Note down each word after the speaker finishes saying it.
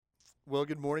Well,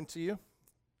 good morning to you.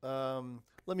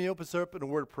 Let me open us up in a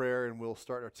word of prayer and we'll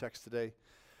start our text today.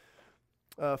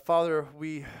 Father,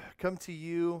 we come to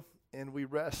you and we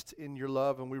rest in your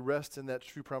love and we rest in that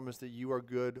true promise that you are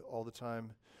good all the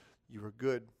time. You are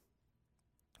good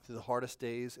through the hardest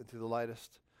days and through the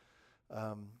lightest.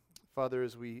 Father,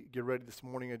 as we get ready this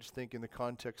morning, I just think in the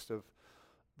context of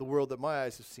the world that my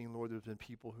eyes have seen, Lord, there's been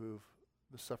people who've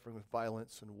been suffering with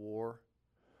violence and war,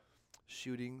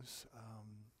 shootings,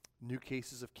 new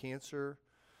cases of cancer,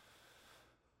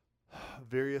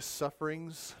 various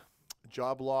sufferings,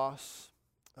 job loss,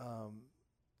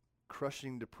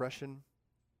 crushing depression,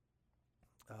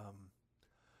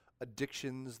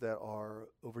 addictions that are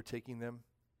overtaking them,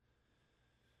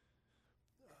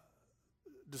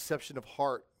 deception of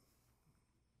heart,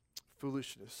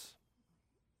 foolishness,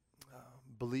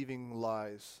 believing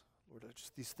lies. Lord,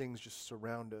 just these things just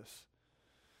surround us.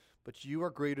 But you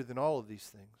are greater than all of these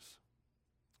things,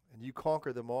 and you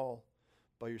conquer them all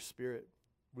by your Spirit.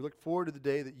 We look forward to the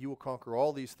day that you will conquer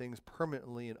all these things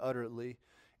permanently and utterly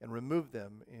and remove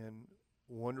them in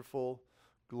wonderful,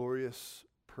 glorious,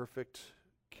 perfect,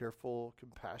 careful,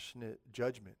 compassionate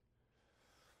judgment.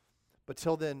 But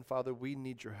till then, Father, we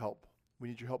need your help. We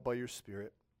need your help by your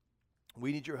Spirit.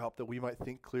 We need your help that we might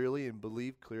think clearly and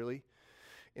believe clearly.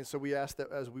 And so we ask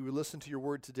that as we would listen to your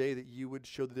word today, that you would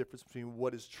show the difference between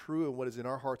what is true and what is in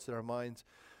our hearts and our minds,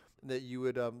 and that you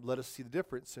would let us see the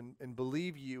difference and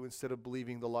believe you instead of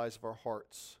believing the lies of our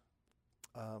hearts,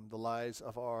 the lies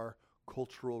of our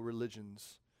cultural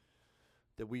religions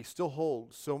that we still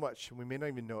hold so much, and we may not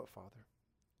even know it, Father.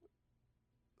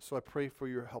 So I pray for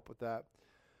your help with that.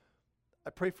 I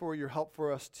pray for your help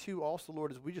for us too also,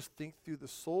 Lord, as we just think through the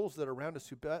souls that are around us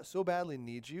who so badly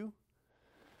need you.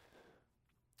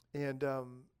 And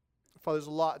Father, there's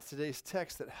a lot in today's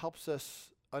text that helps us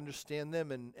understand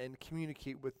them and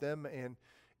communicate with them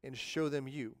and show them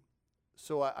you.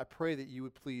 So I pray that you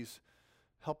would please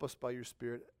help us by your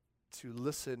Spirit to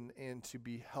listen and to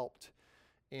be helped.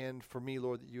 And for me,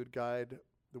 Lord, that you would guide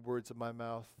the words of my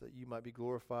mouth, that you might be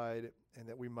glorified and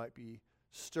that we might be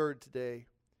stirred today.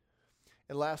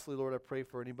 And lastly, Lord, I pray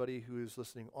for anybody who is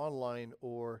listening online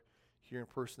or here in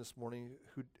person this morning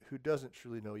who doesn't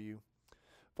truly know you.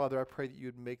 Father, I pray that you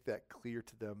would make that clear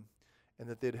to them and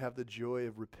that they'd have the joy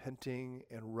of repenting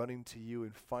and running to you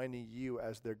and finding you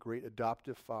as their great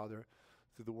adoptive Father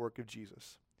through the work of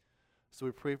Jesus. So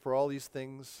we pray for all these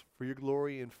things, for your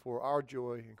glory and for our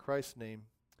joy. In Christ's name,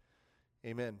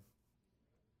 amen.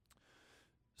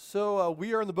 So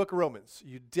we are in the book of Romans.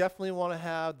 You definitely want to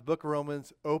have the book of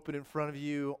Romans open in front of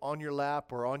you on your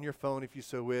lap or on your phone if you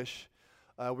so wish.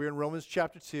 We're in Romans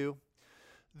chapter 2.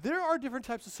 There are different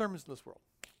types of sermons in this world.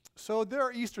 So there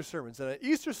are Easter sermons, and an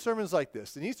Easter sermon is like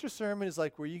this. An Easter sermon is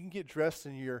like where you can get dressed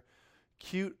in your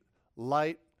cute,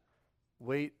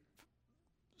 lightweight,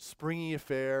 springy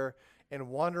affair and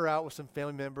wander out with some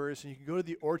family members, and you can go to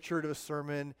the orchard of a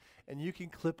sermon, and you can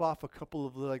clip off a couple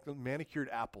of like manicured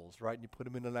apples, right? And you put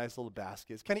them in a nice little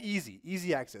basket. It's kind of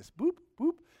easy access. Boop,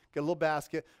 boop. Get a little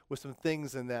basket with some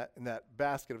things in that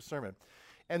basket of sermon.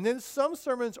 And then some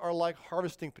sermons are like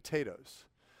harvesting potatoes.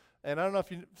 And I don't know if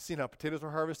you've seen how potatoes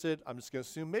are harvested. I'm just going to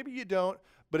assume maybe you don't,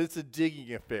 but it's a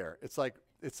digging affair. It's like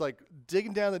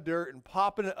digging down the dirt and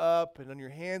popping it up and on your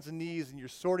hands and knees, and you're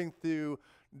sorting through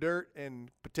dirt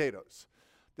and potatoes.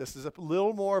 This is a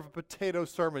little more of a potato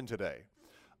sermon today.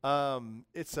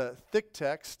 It's a thick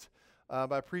text.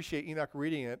 I appreciate Enoch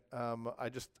reading it. I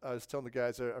was telling the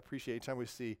guys I appreciate any time we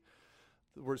see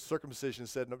the word circumcision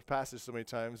said in a passage so many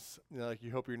times, like you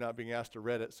hope you're not being asked to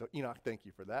read it. So Enoch, thank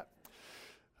you for that.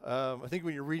 I think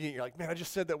when you're reading it, you're like, man, I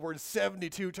just said that word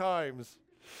 72 times.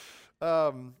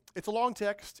 It's a long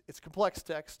text. It's a complex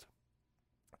text.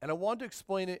 And I want to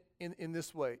explain it in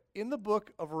this way. In the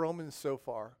book of Romans so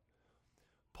far,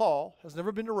 Paul has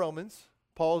never been to Romans.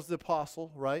 Paul is the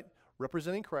apostle, right,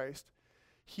 representing Christ.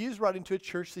 He is writing to a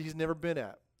church that he's never been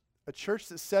at, a church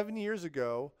that 7 years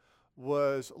ago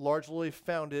was largely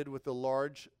founded with a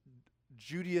large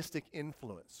Judaistic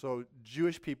influence. So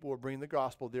Jewish people were bringing the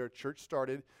gospel there. A church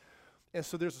started. And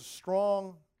so there's a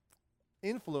strong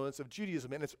influence of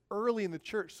Judaism, and it's early in the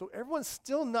church. So everyone's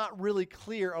still not really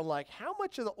clear on like how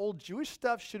much of the old Jewish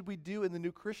stuff should we do in the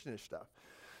new Christianish stuff.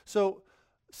 So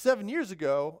 7 years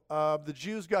ago, the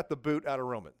Jews got the boot out of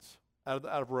Romans, out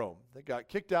of Rome. They got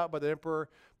kicked out by the emperor.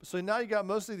 So now you got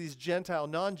mostly these Gentile,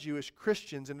 non-Jewish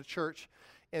Christians in the church,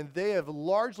 and they have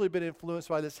largely been influenced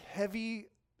by this heavy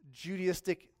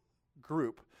Judaistic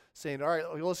group saying, all right,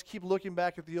 let's keep looking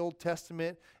back at the Old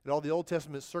Testament and all the Old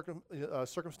Testament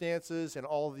circumstances and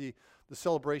all the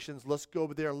celebrations. Let's go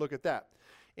over there and look at that.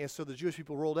 And so the Jewish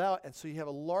people rolled out, and so you have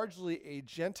largely a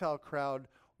Gentile crowd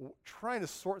trying to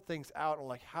sort things out and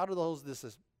like, how do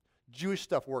this Jewish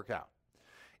stuff work out?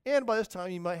 And by this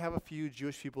time, you might have a few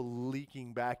Jewish people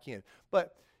leaking back in.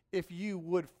 But if you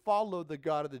would follow the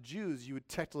God of the Jews, you would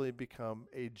technically become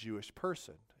a Jewish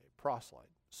person, a proselyte.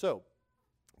 So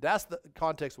that's the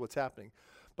context of what's happening.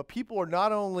 But people are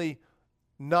not only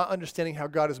not understanding how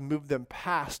God has moved them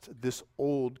past this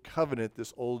old covenant,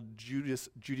 this old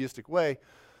Judaistic way,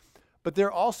 but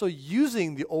they're also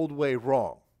using the old way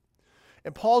wrong.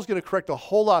 And Paul's going to correct a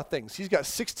whole lot of things. He's got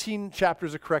 16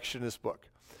 chapters of correction in this book.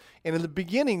 And in the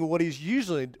beginning, what he's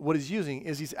using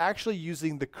is he's actually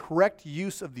using the correct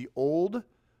use of the old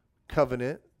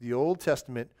covenant, the Old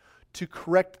Testament, to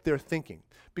correct their thinking.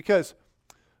 Because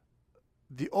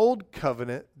the old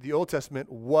covenant, the Old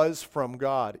Testament, was from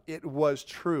God. It was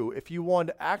true. If you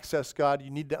wanted to access God,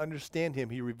 you need to understand him.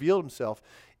 He revealed himself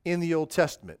in the Old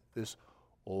Testament, this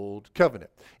old covenant.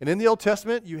 And in the Old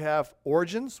Testament, you have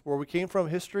origins, where we came from,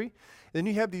 history. Then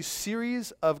you have these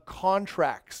series of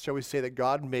contracts, shall we say, that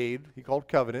God made, he called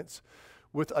covenants,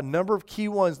 with a number of key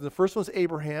ones. And the first one's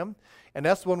Abraham, and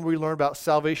that's the one where we learn about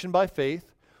salvation by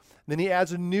faith. Then he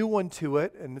adds a new one to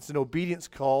it, and it's an obedience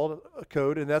code,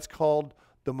 and that's called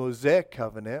the Mosaic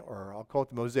Covenant, or I'll call it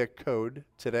the Mosaic Code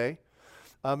today.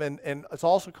 And it's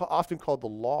also often called the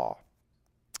law.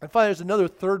 And finally, there's another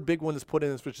third big one that's put in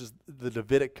this, which is the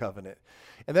Davidic Covenant.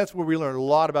 And that's where we learn a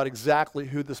lot about exactly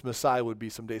who this Messiah would be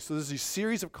someday. So there's these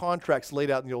series of contracts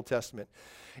laid out in the Old Testament.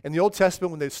 In the Old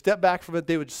Testament, when they step back from it,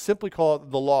 they would simply call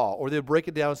it the law, or they'd break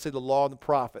it down and say the law and the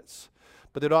prophets.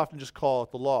 But they'd often just call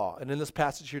it the law. And in this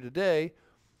passage here today,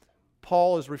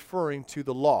 Paul is referring to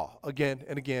the law again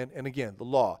and again and again, the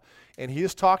law. And he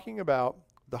is talking about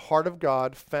the heart of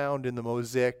God found in the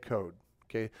Mosaic Code,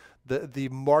 okay? The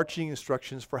marching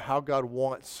instructions for how God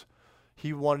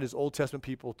he wanted his Old Testament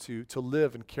people to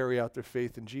live and carry out their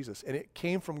faith in Jesus. And it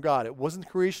came from God. It wasn't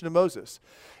the creation of Moses,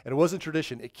 and it wasn't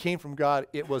tradition. It came from God.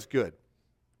 It was good.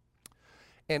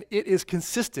 And it is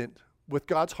consistent with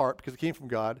God's heart because it came from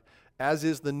God, as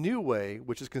is the new way,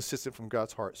 which is consistent from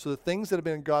God's heart. So the things that have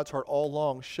been in God's heart all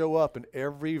along show up in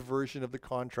every version of the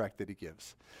contract that he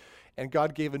gives. And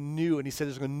God gave and he said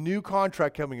there's a new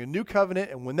contract coming, a new covenant,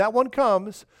 and when that one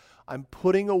comes, I'm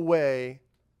putting away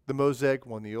the Mosaic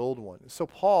one, the old one. So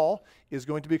Paul is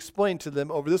going to be explaining to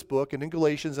them over this book and in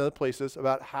Galatians and other places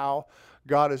about how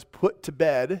God has put to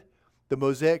bed the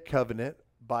Mosaic covenant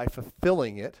by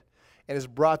fulfilling it, and has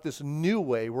brought this new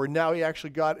way where now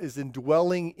God is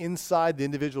indwelling inside the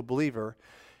individual believer,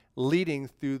 leading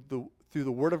through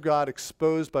the Word of God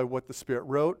exposed by what the Spirit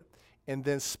wrote, and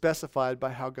then specified by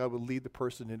how God would lead the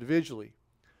person individually.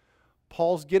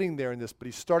 Paul's getting there in this, but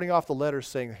he's starting off the letter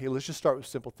saying, hey, let's just start with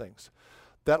simple things.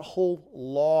 That whole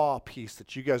law piece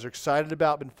that you guys are excited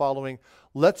about, been following,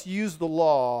 let's use the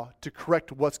law to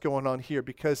correct what's going on here,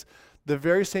 because the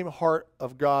very same heart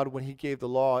of God when he gave the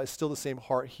law is still the same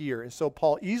heart here. And so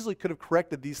Paul easily could have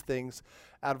corrected these things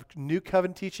out of new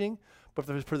covenant teaching, but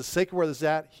for the sake of where this is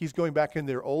at, he's going back in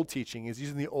their old teaching. He's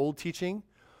using the old teaching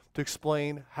to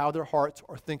explain how their hearts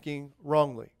are thinking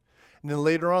wrongly. And then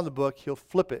later on in the book, he'll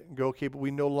flip it and go, okay, but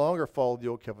we no longer follow the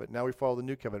old covenant. Now we follow the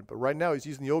new covenant. But right now he's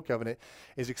using the old covenant,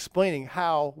 is explaining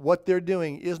how what they're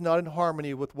doing is not in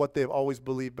harmony with what they've always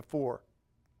believed before.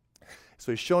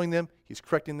 So he's showing them, he's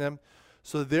correcting them.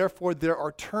 So therefore, there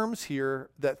are terms here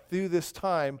that through this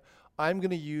time, I'm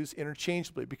going to use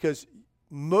interchangeably, because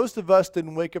most of us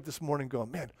didn't wake up this morning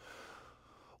going, man,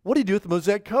 what do you do with the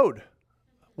Mosaic Code?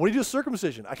 What do you do with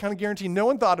circumcision? I kind of guarantee no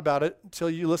one thought about it until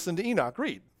you listened to Enoch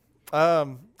read.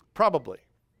 Probably.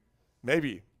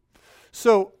 Maybe.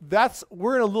 So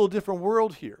we're in a little different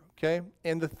world here, okay?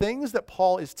 And the things that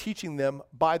Paul is teaching them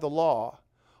by the law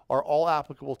are all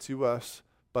applicable to us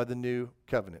by the new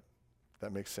covenant.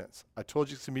 That makes sense. I told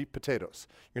you it's going to be potatoes.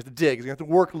 You're going to have to dig. You're going to have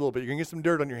to work a little bit. You're going to get some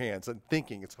dirt on your hands and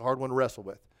thinking. It's a hard one to wrestle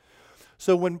with.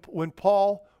 So when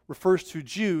Paul refers to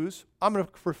Jews, I'm going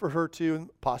to refer to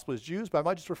possibly as Jews, but I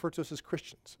might just refer to us as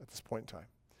Christians at this point in time.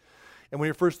 And when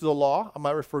he refers to the law, I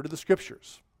might refer to the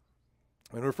scriptures.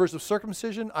 When he refers to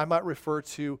circumcision, I might refer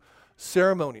to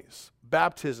ceremonies,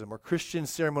 baptism, or Christian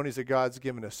ceremonies that God's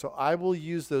given us. So I will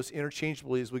use those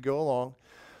interchangeably as we go along.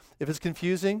 If it's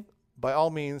confusing, by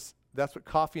all means, that's what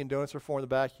coffee and donuts are for in the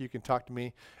back. You can talk to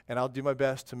me, and I'll do my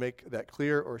best to make that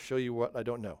clear or show you what I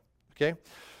don't know. Okay?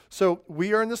 So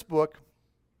we are in this book.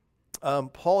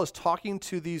 Paul is talking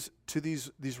to these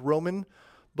Roman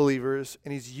believers,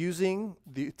 and he's using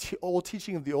the old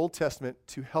teaching of the Old Testament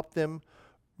to help them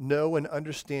know and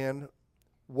understand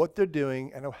what they're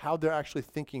doing and how they're actually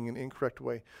thinking in an incorrect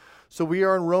way. So we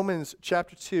are in Romans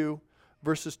chapter 2,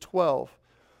 verses 12.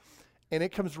 And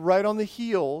it comes right on the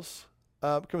heels,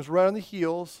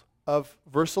 of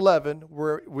verse 11,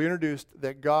 where we introduced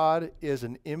that God is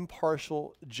an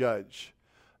impartial judge.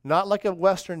 Not like a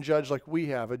Western judge like we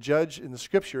have. A judge in the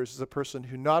scriptures is a person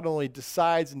who not only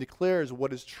decides and declares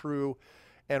what is true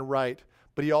and right,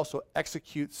 but he also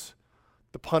executes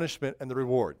the punishment and the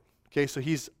reward. Okay, so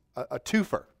he's a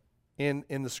twofer in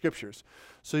the scriptures.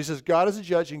 So he says God is a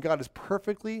judge and God is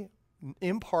perfectly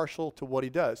impartial to what he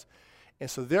does. And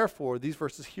so therefore, these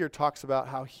verses here talks about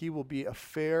how he will be a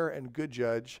fair and good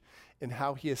judge and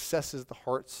how he assesses the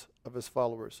hearts of his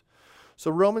followers. So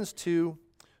Romans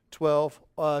 2:12,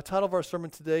 title of our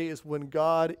sermon today is When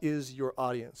God is Your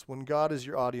Audience. When God is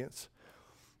your audience.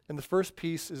 And the first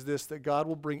piece is this, that God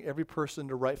will bring every person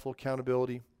to rightful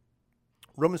accountability.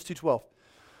 Romans 2:12,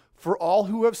 for all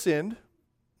who have sinned,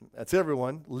 that's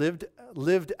everyone, lived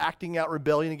acting out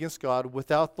rebellion against God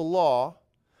without the law,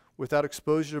 without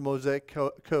exposure to Mosaic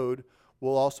code,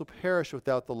 will also perish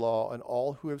without the law, and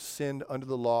all who have sinned under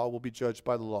the law will be judged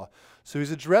by the law. So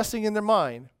he's addressing in their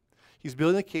mind, he's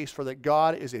building a case for that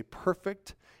God is a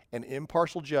perfect and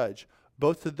impartial judge,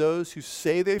 both to those who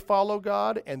say they follow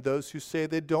God and those who say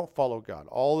they don't follow God.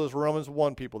 All those Romans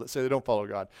 1 people that say they don't follow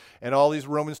God, and all these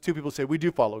Romans 2 people say we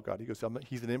do follow God. He goes,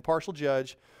 he's an impartial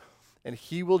judge, and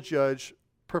he will judge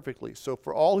perfectly. So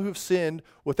for all who have sinned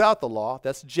without the law,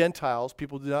 that's Gentiles,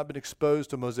 people who have not been exposed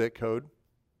to Mosaic code,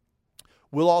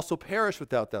 will also perish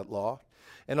without that law.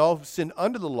 And all who sin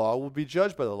under the law will be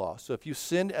judged by the law. So if you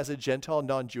sinned as a Gentile,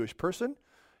 non-Jewish person,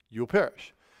 you will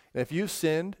perish. And if you've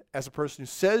sinned as a person who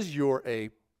says you're a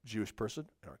Jewish person,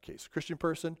 in our case, a Christian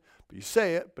person, but you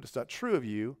say it, but it's not true of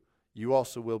you, you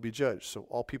also will be judged. So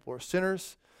all people are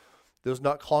sinners. Those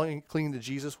not clinging to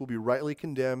Jesus will be rightly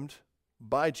condemned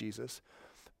by Jesus.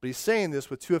 But he's saying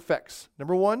this with two effects.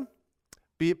 Number one,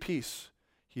 be at peace.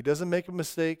 He doesn't make a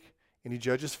mistake, and he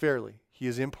judges fairly. He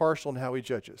is impartial in how he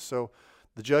judges. So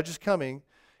the judge is coming.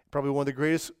 Probably one of the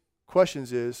greatest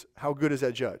questions is, how good is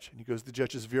that judge? And he goes, the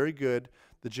judge is very good.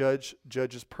 The judge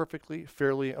judges perfectly,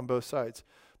 fairly on both sides.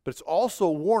 But it's also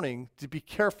a warning to be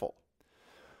careful.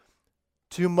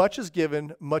 To whom much is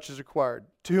given, much is required.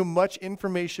 To whom much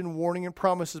information, warning, and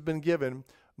promise has been given,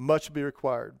 much will be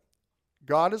required.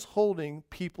 God is holding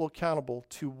people accountable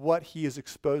to what he has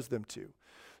exposed them to.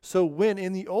 So when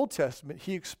in the Old Testament,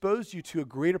 he exposed you to a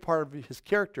greater part of his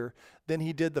character than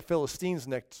he did the Philistines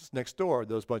next door,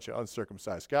 those bunch of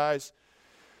uncircumcised guys,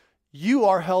 you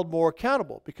are held more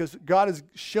accountable because God has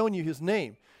shown you his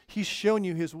name. He's shown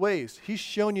you his ways. He's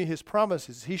shown you his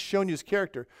promises. He's shown you his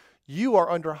character. You are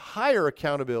under higher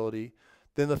accountability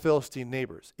than the Philistine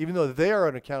neighbors. Even though they are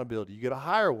under accountability, you get a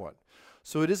higher one.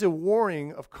 So it is a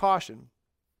warning of caution.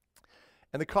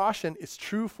 And the caution is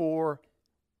true for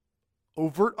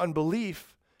overt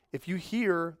unbelief. If you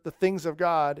hear the things of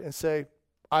God and say,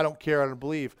 I don't care, I don't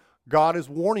believe, God is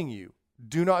warning you,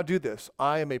 do not do this.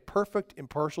 I am a perfect,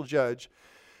 impartial judge,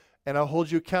 and I'll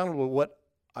hold you accountable to what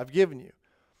I've given you.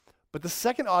 But the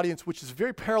second audience, which is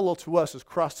very parallel to us as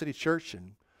Cross City Church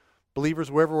and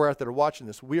believers wherever we're at that are watching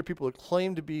this, we are people who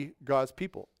claim to be God's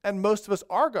people. And most of us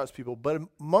are God's people, but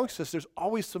amongst us, there's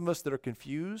always some of us that are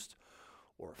confused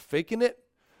or faking it,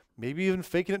 maybe even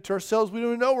faking it to ourselves. We don't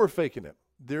even know we're faking it.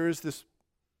 There is this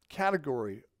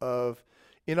category of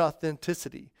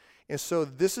inauthenticity. And so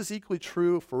this is equally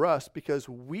true for us because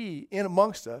we, in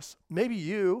amongst us, maybe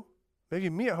you, maybe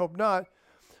me, I hope not,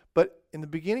 but in the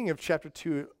beginning of chapter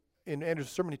 2 in Andrew's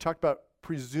sermon, he talked about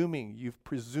presuming. You've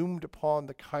presumed upon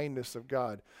the kindness of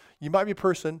God. You might be a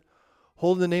person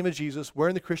holding the name of Jesus,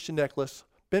 wearing the Christian necklace,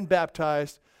 been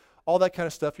baptized, all that kind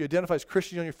of stuff. You identify as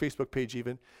Christian on your Facebook page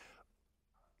even,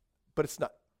 but it's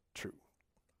not true.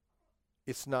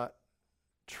 It's not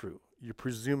true. You're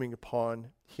presuming upon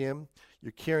him.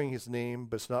 You're carrying his name,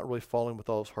 but it's not really following with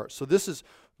all his heart. So this is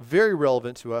very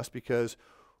relevant to us because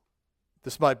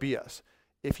this might be us.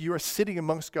 If you are sitting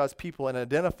amongst God's people and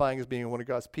identifying as being one of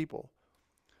God's people,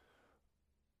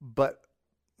 but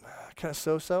kind of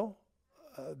so-so,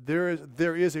 there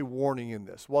is a warning in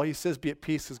this. While he says be at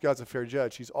peace because God's a fair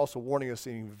judge, he's also warning us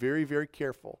being very, very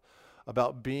careful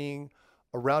about being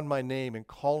around my name and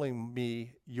calling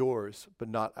me yours, but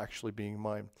not actually being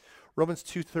mine. Romans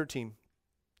 2:13,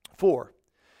 4,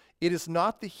 it is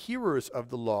not the hearers of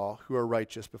the law who are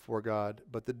righteous before God,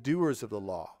 but the doers of the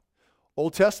law.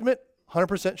 Old Testament,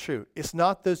 100% true. It's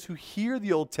not those who hear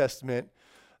the Old Testament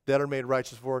that are made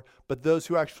righteous for it, but those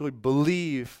who actually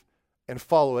believe and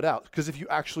follow it out. Because if you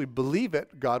actually believe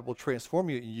it, God will transform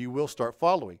you and you will start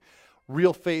following.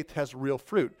 Real faith has real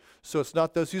fruit. So it's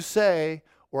not those who say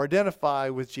or identify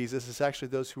with Jesus, it's actually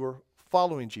those who are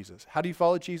following Jesus. How do you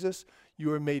follow Jesus?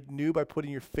 You are made new by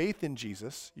putting your faith in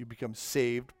Jesus. You become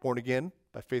saved, born again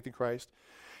by faith in Christ.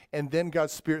 And then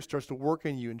God's Spirit starts to work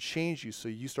in you and change you. So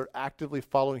you start actively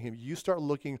following him. You start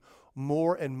looking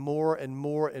more and more and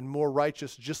more and more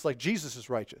righteous, just like Jesus is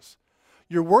righteous.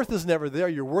 Your worth is never there.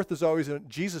 Your worth is always in what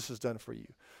Jesus has done for you.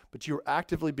 But you're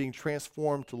actively being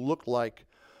transformed to look like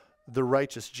the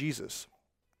righteous Jesus.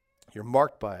 You're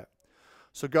marked by it.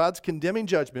 So God's condemning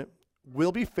judgment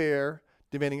will be fair,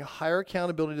 demanding higher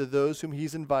accountability to those whom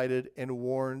he's invited and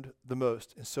warned the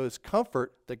most. And so it's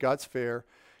comfort that God's fair.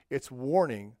 It's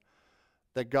warning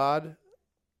that God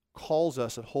calls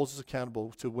us and holds us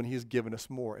accountable to when he's given us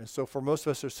more. And so for most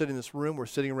of us who are sitting in this room, we're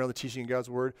sitting around the teaching of God's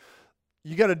word,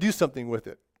 you got to do something with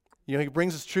it. You know, he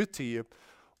brings his truth to you.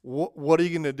 What are you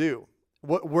going to do?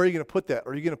 Where are you going to put that?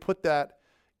 Are you going to put that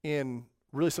in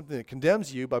really something that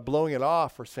condemns you by blowing it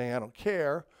off or saying, I don't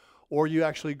care? Or are you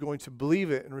actually going to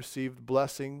believe it and receive the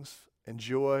blessings and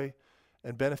joy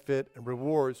and benefit and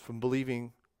rewards from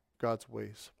believing God's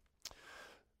ways?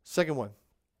 Second one,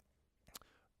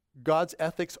 God's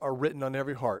ethics are written on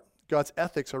every heart. God's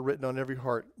ethics are written on every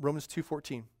heart. Romans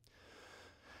 2:14.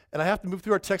 And I have to move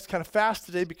through our text kind of fast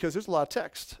today because there's a lot of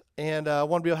text. And I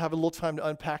want to be able to have a little time to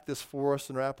unpack this for us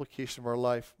in our application of our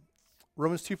life.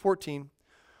 Romans 2:14.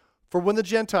 For when the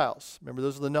Gentiles, remember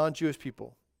those are the non-Jewish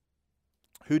people,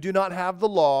 who do not have the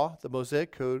law, the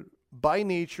Mosaic code, by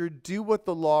nature do what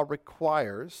the law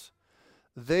requires,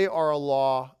 they are a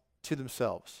law to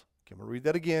themselves. Okay, I'm going to read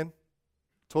that again.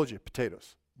 Told you,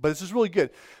 potatoes. But this is really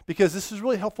good because this is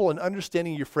really helpful in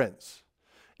understanding your friends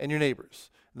and your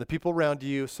neighbors and the people around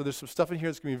you. So there's some stuff in here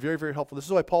that's going to be very, very helpful. This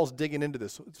is why Paul's digging into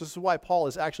this. This is why Paul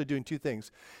is actually doing two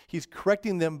things. He's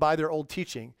correcting them by their old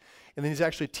teaching, and then he's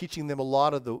actually teaching them a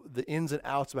lot of the ins and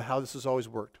outs about how this has always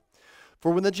worked. For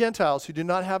when the Gentiles who do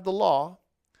not have the law,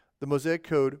 the Mosaic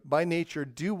code, by nature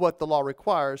do what the law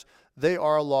requires, they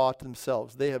are a law to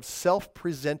themselves. They have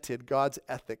self-presented God's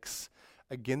ethics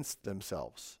against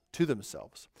themselves, to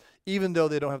themselves, even though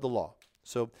they don't have the law.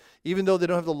 So even though they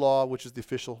don't have the law, which is the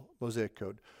official Mosaic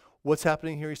code, what's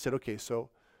happening here? He said, okay,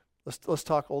 so let's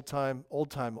talk Old Testament.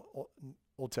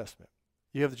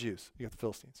 You have the Jews, you have the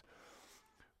Philistines.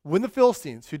 When the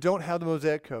Philistines, who don't have the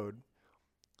Mosaic code,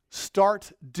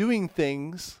 start doing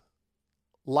things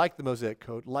like the Mosaic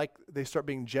code, like they start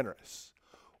being generous,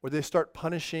 or they start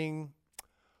punishing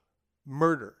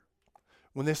murder,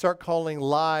 when they start calling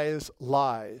lies,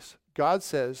 lies, God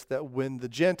says that when the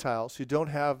Gentiles who don't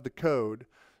have the code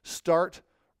start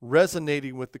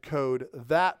resonating with the code,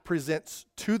 that presents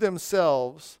to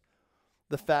themselves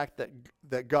the fact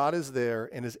that God is there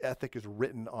and his ethic is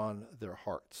written on their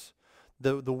hearts.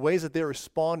 The ways that they're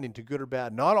responding to good or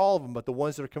bad, not all of them, but the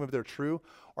ones that are coming up that are true,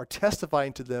 are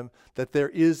testifying to them that there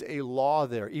is a law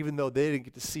there, even though they didn't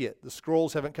get to see it. The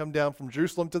scrolls haven't come down from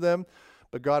Jerusalem to them,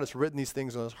 but God has written these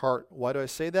things on his heart. Why do I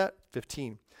say that?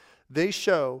 15. They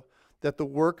show that the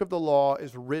work of the law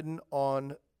is written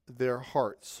on their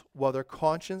hearts, while their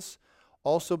conscience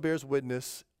also bears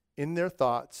witness in their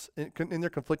thoughts, in their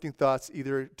conflicting thoughts,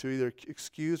 either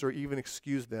excuse or even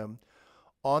excuse them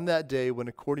on that day when,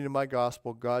 according to my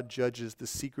gospel, God judges the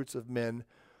secrets of men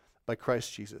by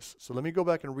Christ Jesus. So let me go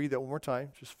back and read that one more time.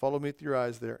 Just follow me with your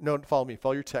eyes there. No, follow me.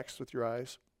 Follow your text with your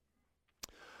eyes.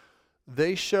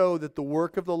 They show that the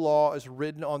work of the law is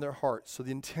written on their hearts. So the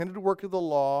intended work of the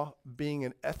law being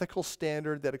an ethical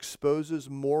standard that exposes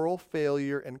moral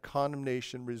failure and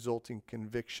condemnation resulting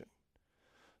conviction.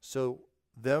 So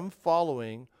them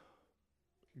following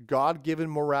God-given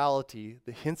morality,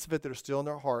 the hints of it that are still in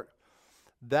their heart,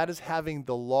 that is having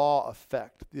the law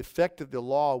effect. The effect of the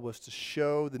law was to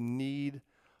show the need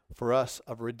for us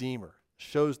of a redeemer,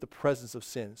 shows the presence of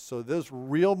sin. So those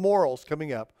real morals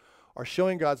coming up are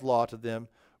showing God's law to them,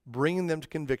 bringing them to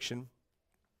conviction,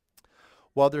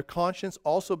 while their conscience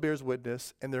also bears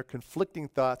witness and their conflicting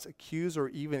thoughts accuse or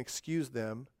even excuse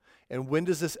them. And when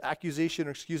does this accusation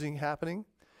or excusing happening?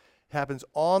 It happens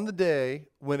on the day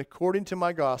when, according to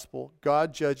my gospel,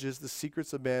 God judges the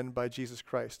secrets of men by Jesus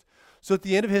Christ. So at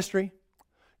the end of history,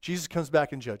 Jesus comes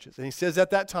back and judges. And he says at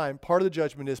that time, part of the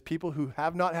judgment is people who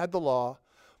have not had the law.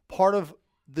 Part of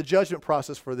the judgment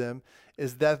process for them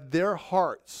is that their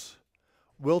hearts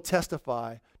will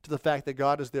testify to the fact that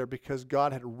God is there because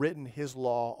God had written his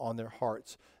law on their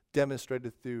hearts,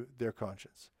 demonstrated through their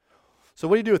conscience. So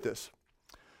what do you do with this?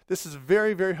 This is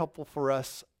very, very helpful for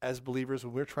us as believers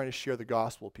when we're trying to share the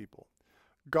gospel with people.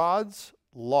 God's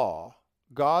law,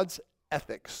 God's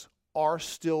ethics are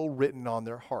still written on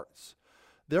their hearts.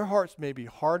 Their hearts may be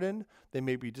hardened, they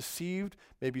may be deceived,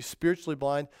 may be spiritually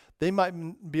blind. They might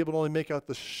be able to only make out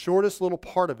the shortest little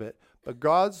part of it, but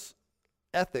God's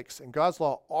ethics and God's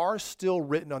law are still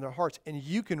written on their hearts, and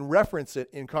you can reference it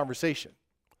in conversation.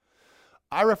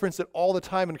 I reference it all the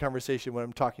time in conversation when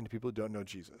I'm talking to people who don't know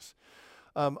Jesus.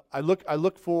 I look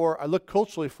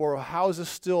culturally for how is this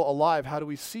still alive? How do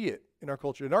we see it in our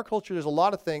culture? In our culture, there's a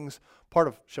lot of things, part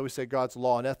of, shall we say, God's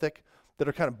law and ethic, that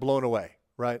are kind of blown away,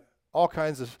 right? All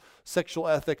kinds of sexual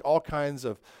ethic, all kinds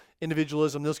of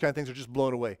individualism, those kind of things are just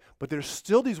blown away. But there's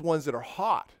still these ones that are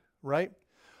hot, right?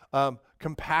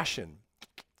 Compassion.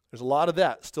 There's a lot of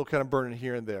that still kind of burning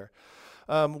here and there.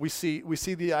 We see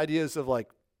the ideas of like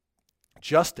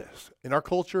justice. In our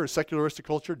culture, a secularistic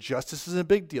culture, justice is a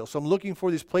big deal. So I'm looking for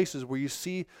these places where you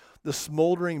see the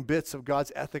smoldering bits of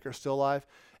God's ethic are still alive,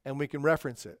 and we can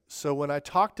reference it. So when I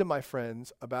talk to my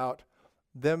friends about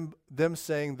them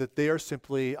saying that they are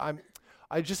simply, I'm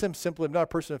not a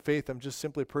person of faith, I'm just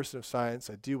simply a person of science,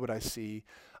 I do what I see,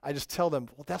 I just tell them,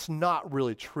 well, that's not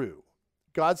really true.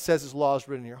 God says his law is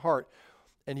written in your heart,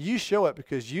 and you show it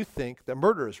because you think that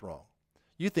murder is wrong.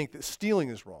 You think that stealing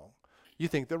is wrong. You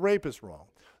think that rape is wrong.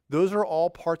 Those are all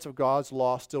parts of God's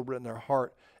law still written in their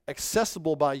heart,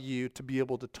 accessible by you to be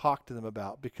able to talk to them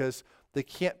about, because they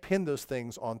can't pin those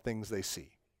things on things they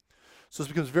see. So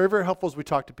this becomes very, very helpful as we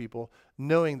talk to people,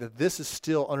 knowing that this is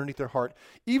still underneath their heart.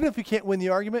 Even if you can't win the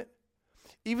argument,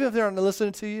 even if they're not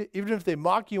listening to you, even if they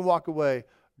mock you and walk away,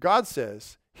 God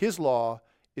says his law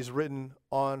is written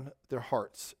on their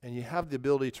hearts, and you have the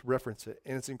ability to reference it,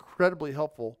 and it's incredibly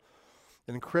helpful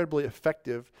and incredibly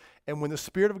effective. And when the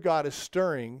Spirit of God is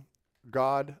stirring,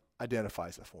 God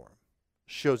identifies it for them,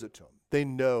 shows it to them. They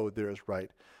know there is right.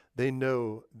 They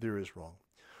know there is wrong.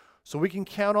 So we can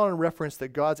count on and reference that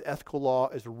God's ethical law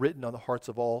is written on the hearts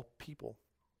of all people.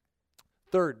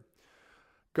 Third,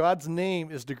 God's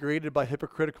name is degraded by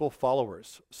hypocritical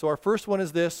followers. So our first one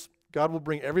is this: God will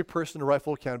bring every person to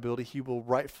rightful accountability. He will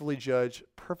rightfully judge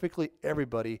perfectly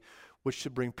everybody, which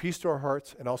should bring peace to our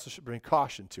hearts and also should bring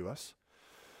caution to us.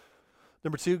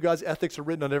 Number two, God's ethics are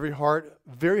written on every heart.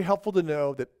 Very helpful to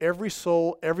know that every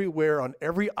soul, everywhere, on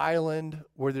every island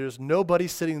where there's nobody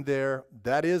sitting there,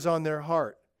 that is on their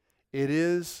heart. It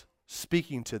is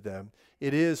speaking to them.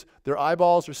 It is, their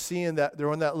eyeballs are seeing that, they're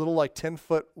on that little like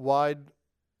 10-foot wide,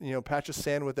 patch of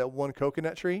sand with that one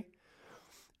coconut tree.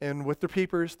 And with their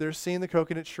peepers, they're seeing the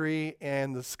coconut tree,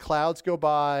 and the clouds go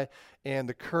by, and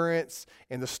the currents,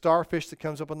 and the starfish that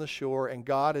comes up on the shore, and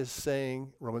God is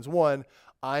saying, Romans 1,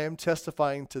 I am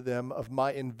testifying to them of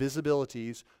my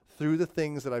invisibilities through the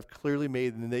things that I've clearly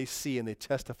made, and they see and they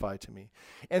testify to me.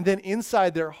 And then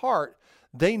inside their heart,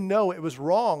 they know it was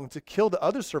wrong to kill the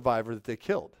other survivor that they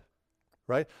killed,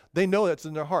 right? They know that's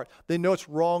in their heart. They know it's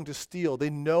wrong to steal.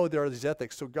 They know there are these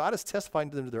ethics. So God is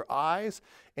testifying to them to their eyes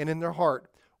and in their heart,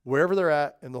 wherever they're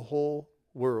at in the whole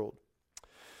world.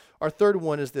 Our third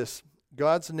one is this: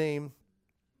 God's name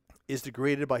is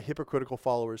degraded by hypocritical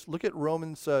followers. Look at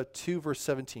Romans 2, verse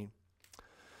 17.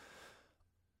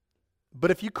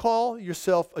 But if you call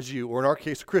yourself a Jew, or in our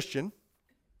case a Christian,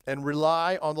 and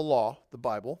rely on the law, the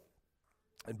Bible,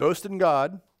 and boast in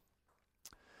God,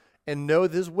 and know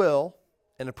his will,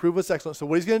 and approve what's excellent. So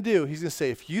what he's going to do, he's going to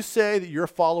say, if you say that you're a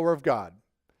follower of God,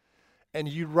 and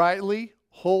you rightly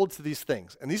hold to these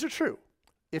things, and these are true.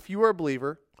 If you are a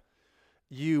believer,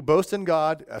 you boast in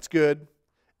God, that's good.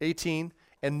 18,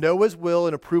 and know his will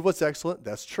and approve what's excellent,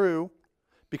 that's true,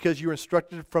 because you're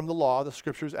instructed from the law, the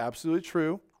scripture is absolutely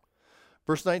true.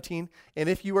 Verse 19, and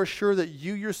if you are sure that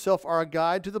you yourself are a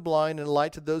guide to the blind and a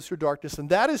light to those who are darkness, and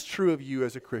that is true of you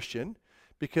as a Christian,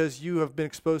 because you have been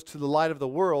exposed to the light of the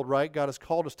world, right? God has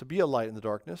called us to be a light in the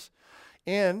darkness.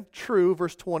 And true,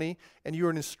 verse 20, and you are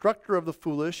an instructor of the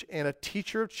foolish and a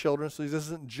teacher of children. So these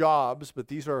isn't jobs, but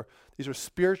these are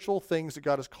spiritual things that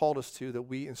God has called us to, that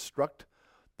we instruct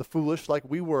the foolish like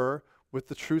we were with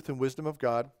the truth and wisdom of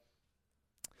God.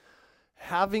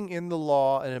 Having in the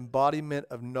law an embodiment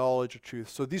of knowledge of truth.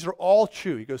 So these are all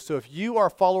true. He goes, so if you are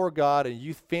a follower of God and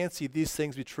you fancy these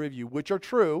things be true of you, which are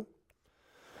true,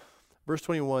 verse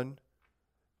 21,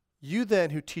 you then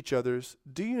who teach others,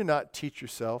 do you not teach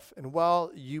yourself? And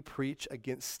while you preach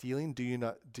against stealing, do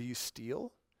you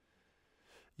steal?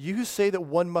 You who say that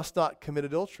one must not commit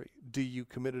adultery, do you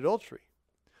commit adultery?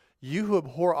 You who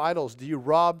abhor idols, do you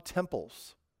rob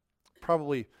temples?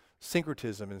 Probably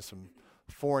syncretism and some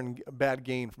foreign bad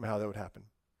gain from how that would happen.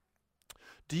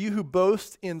 Do you who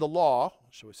boast in the law,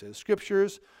 shall we say the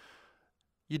scriptures,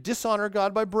 you dishonor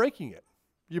God by breaking it.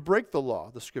 You break the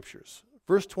law, the scriptures.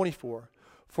 Verse 24,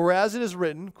 for as it is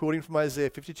written, quoting from Isaiah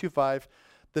 52:5,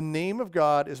 the name of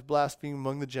God is blasphemed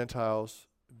among the Gentiles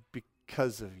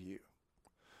because of you.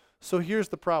 So here's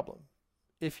the problem.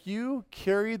 If you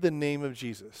carry the name of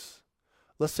Jesus,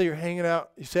 let's say you're hanging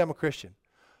out, you say I'm a Christian.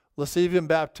 Let's say you've been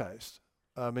baptized,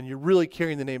 and you're really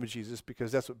carrying the name of Jesus,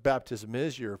 because that's what baptism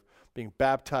is. You're being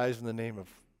baptized in the name of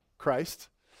Christ.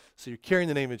 So you're carrying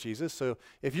the name of Jesus. So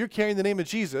if you're carrying the name of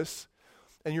Jesus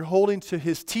and you're holding to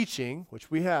his teaching,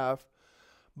 which we have,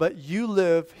 but you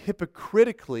live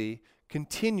hypocritically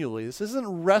continually, this isn't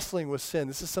wrestling with sin.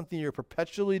 This is something you're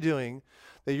perpetually doing,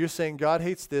 that you're saying God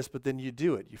hates this, but then you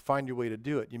do it. You find your way to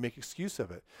do it. You make excuse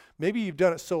of it. Maybe you've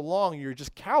done it so long you're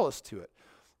just callous to it.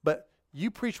 But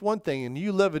you preach one thing and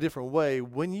you live a different way.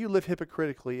 When you live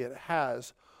hypocritically, it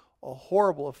has a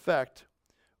horrible effect,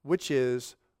 which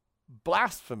is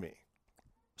blasphemy.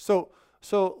 So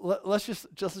let's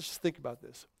just think about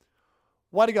this.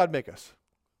 Why did God make us?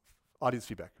 Audience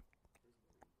feedback.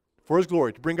 For his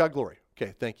glory, to bring God glory.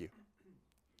 Okay, thank you.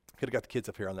 Could have got the kids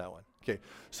up here on that one. Okay,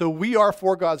 so we are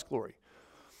for God's glory.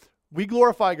 We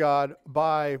glorify God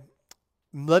by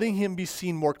letting him be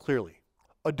seen more clearly,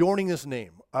 adorning his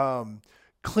name,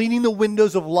 cleaning the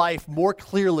windows of life more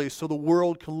clearly so the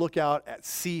world can look out and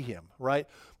see him, right?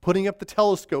 Putting up the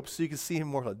telescope so you can see him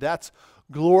more clearly. That's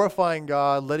glorifying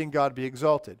God, letting God be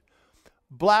exalted.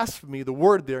 Blasphemy, the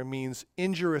word there, means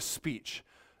injurious speech,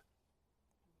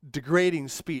 degrading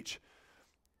speech.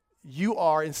 You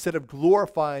are, instead of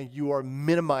glorifying, you are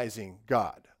minimizing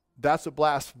God. That's what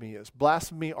blasphemy is.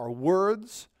 Blasphemy are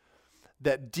words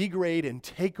that degrade and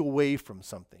take away from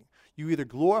something. You either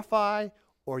glorify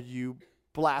or you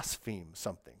blaspheme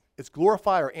something. It's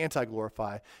glorify or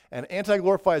anti-glorify. And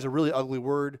anti-glorify is a really ugly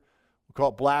word. We call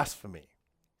it blasphemy.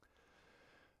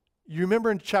 You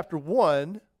remember in chapter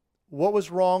 1, what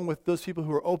was wrong with those people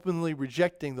who were openly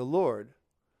rejecting the Lord?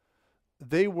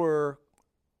 They were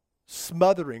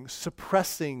smothering,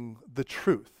 suppressing the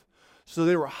truth. So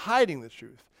they were hiding the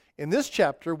truth. In this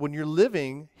chapter, when you're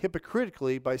living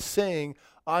hypocritically by saying,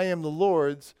 I am the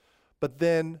Lord's, but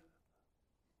then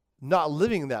not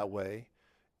living that way,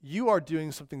 you are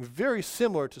doing something very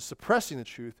similar to suppressing the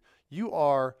truth. You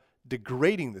are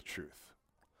degrading the truth.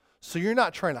 So you're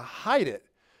not trying to hide it.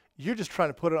 You're just trying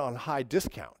to put it on high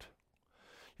discount.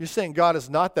 You're saying God is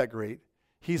not that great.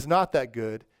 He's not that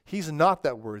good. He's not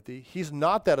that worthy. He's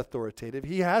not that authoritative.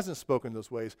 He hasn't spoken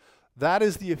those ways. That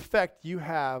is the effect you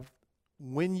have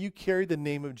when you carry the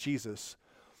name of Jesus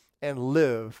and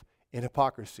live in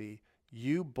hypocrisy.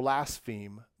 You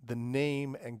blaspheme the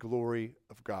name and glory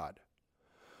of God.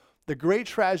 The great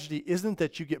tragedy isn't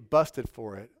that you get busted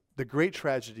for it. The great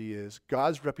tragedy is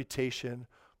God's reputation,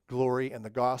 glory, and the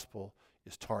gospel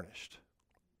is tarnished.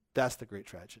 That's the great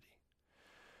tragedy.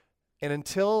 And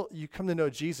until you come to know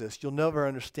Jesus, you'll never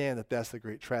understand that that's the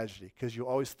great tragedy, because you'll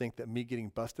always think that me getting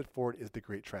busted for it is the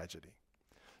great tragedy.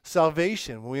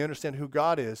 Salvation, when we understand who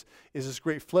God is this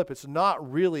great flip. It's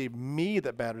not really me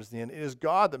that matters in the end. It is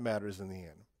God that matters in the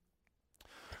end.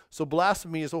 So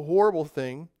blasphemy is a horrible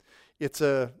thing. It's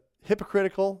a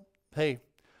hypocritical. Hey,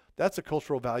 that's a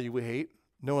cultural value we hate.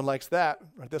 No one likes that.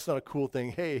 Right? That's not a cool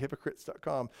thing. Hey,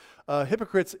 hypocrites.com.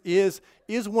 Hypocrites is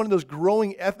one of those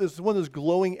growing ethics, one of those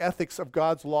glowing ethics of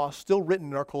God's law still written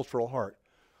in our cultural heart.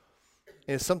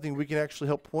 And it's something we can actually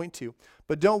help point to.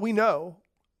 But don't we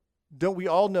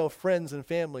all know friends and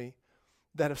family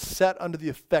that have sat under the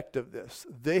effect of this?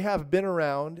 They have been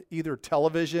around either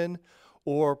television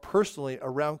or personally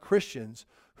around Christians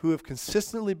who have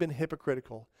consistently been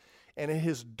hypocritical, and it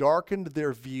has darkened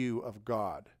their view of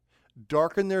God,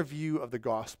 darkened their view of the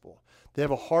gospel. They have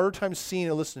a harder time seeing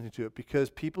and listening to it because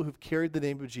people who've carried the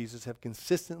name of Jesus have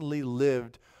consistently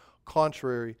lived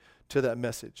contrary to that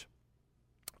message.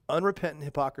 Unrepentant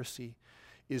hypocrisy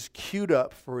is queued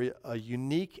up for a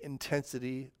unique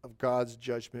intensity of God's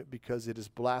judgment because it is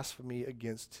blasphemy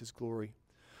against his glory.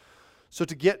 So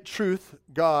to get truth,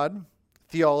 God,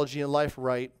 theology, and life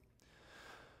right,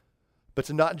 but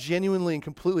to not genuinely and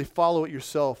completely follow it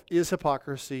yourself is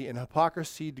hypocrisy, and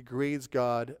hypocrisy degrades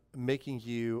God, making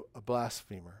you a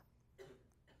blasphemer.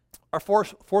 Our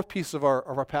fourth piece of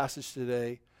our passage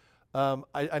today,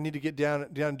 I need to get down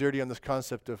and dirty on this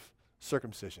concept of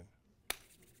circumcision.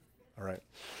 All right.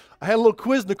 I had a little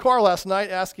quiz in the car last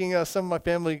night asking some of my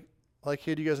family, like,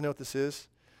 hey, do you guys know what this is?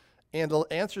 And the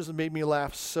answers have made me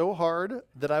laugh so hard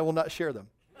that I will not share them.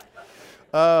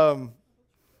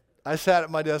 I sat at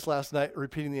my desk last night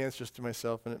repeating the answers to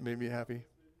myself, and it made me happy.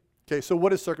 Okay, so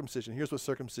what is circumcision? Here's what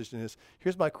circumcision is.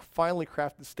 Here's my finely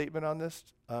crafted statement on this.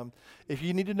 If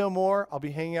you need to know more, I'll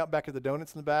be hanging out back at the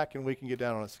donuts in the back, and we can get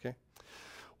down on this, okay?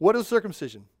 What is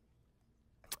circumcision?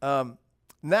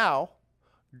 Now,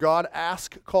 God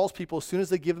calls people as soon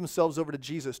as they give themselves over to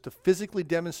Jesus to physically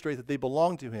demonstrate that they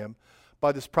belong to him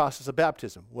by this process of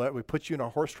baptism. We put you in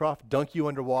our horse trough, dunk you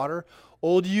underwater.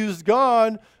 Old you's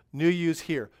gone, New use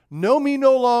here. Know me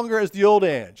no longer as the old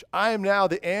Ange. I am now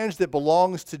the Ange that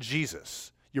belongs to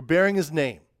Jesus. You're bearing his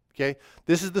name. Okay?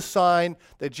 This is the sign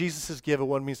that Jesus has given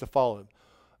one means to follow him.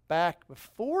 Back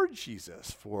before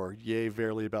Jesus, for yea,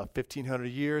 verily about 1,500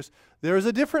 years, there was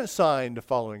a different sign to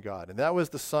following God, and that was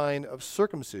the sign of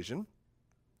circumcision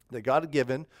that God had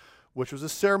given, which was a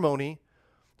ceremony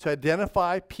to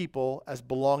identify people as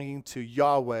belonging to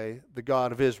Yahweh, the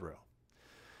God of Israel.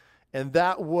 And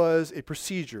that was a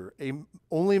procedure, a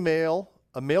male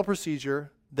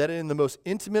procedure that in the most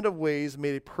intimate of ways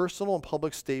made a personal and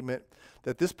public statement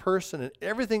that this person and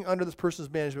everything under this person's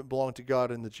management belonged to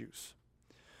God and the Jews.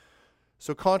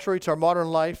 So contrary to our modern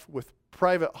life with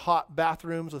private hot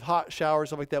bathrooms, with hot showers,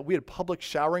 stuff like that, we had public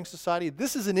showering society.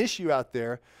 This is an issue out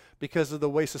there because of the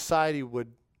way society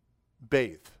would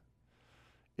bathe.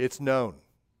 It's known.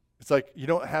 It's like you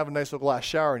don't have a nice little glass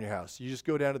shower in your house. You just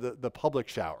go down to the public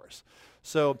showers.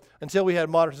 So until we had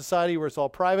modern society where it's all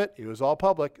private, it was all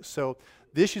public. So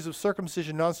the issues of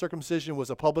circumcision, non-circumcision was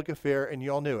a public affair, and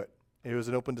you all knew it. It was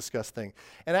an open, discussed thing.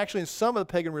 And actually in some of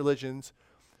the pagan religions,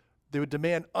 they would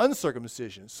demand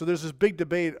uncircumcision. So there's this big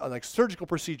debate on like surgical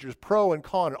procedures, pro and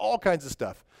con, and all kinds of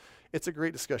stuff. It's a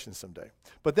great discussion someday.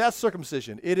 But that's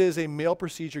circumcision. It is a male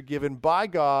procedure given by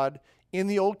God in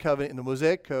the Old Covenant, in the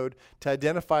Mosaic Code, to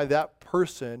identify that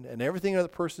person and everything of the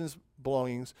person's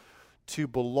belongings to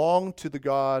belong to the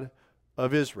God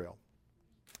of Israel.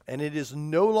 And it is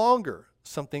no longer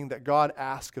something that God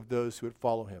asks of those who would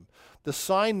follow him. The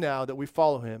sign now that we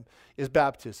follow him is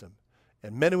baptism.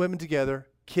 And men and women together,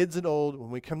 kids and old, when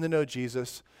we come to know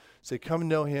Jesus, say, come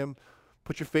know him,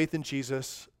 put your faith in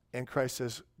Jesus, and Christ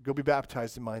says, go be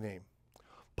baptized in my name.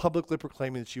 Publicly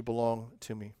proclaiming that you belong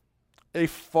to me. A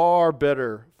far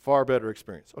better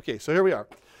experience. Okay, so here we are.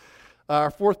 Our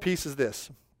fourth piece is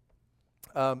this.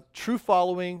 True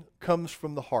following comes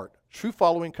from the heart. True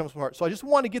following comes from the heart. So I just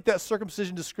want to get that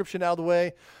circumcision description out of the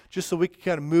way, just so we can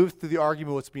kind of move through the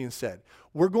argument of what's being said.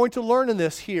 We're going to learn in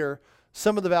this here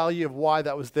some of the value of why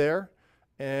that was there,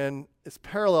 and it's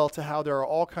parallel to how there are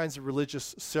all kinds of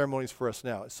religious ceremonies for us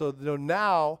now. So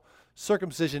now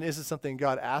circumcision isn't something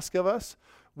God asks of us.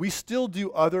 We still do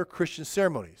other Christian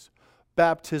ceremonies.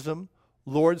 Baptism,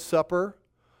 Lord's Supper.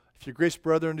 If you're Grace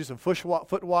Brethren, do some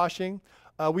foot washing.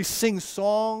 We sing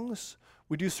songs.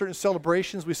 We do certain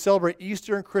celebrations. We celebrate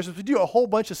Easter and Christmas. We do a whole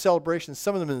bunch of celebrations,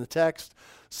 some of them in the text.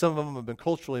 Some of them have been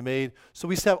culturally made. So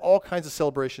we have all kinds of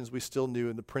celebrations we still do,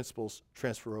 and the principles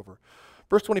transfer over.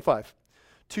 Verse 25,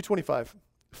 225.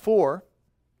 For,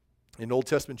 in Old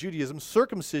Testament Judaism,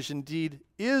 circumcision indeed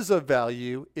is of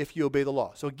value if you obey the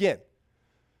law. So again,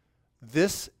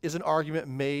 this is an argument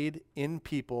made in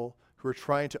people who are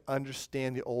trying to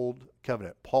understand the Old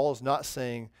Covenant. Paul is not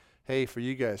saying, hey, for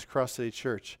you guys, Cross City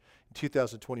Church in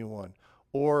 2021,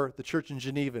 or the church in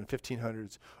Geneva in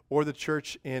 1500s, or the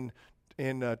church in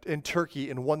Turkey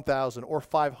in 1000 or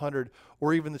 500,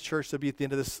 or even the church that'll be at the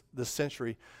end of this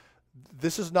century.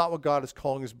 This is not what God is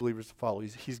calling his believers to follow.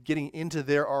 He's getting into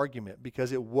their argument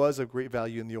because it was of great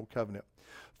value in the Old Covenant.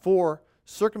 For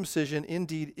circumcision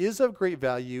indeed is of great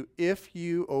value if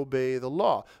you obey the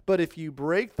law. But if you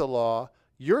break the law,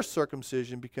 your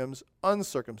circumcision becomes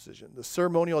uncircumcision. The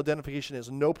ceremonial identification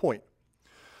has no point.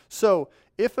 So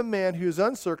if a man who is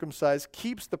uncircumcised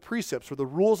keeps the precepts or the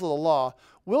rules of the law,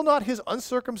 will not his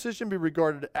uncircumcision be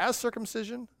regarded as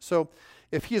circumcision? So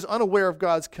if he is unaware of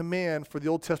God's command for the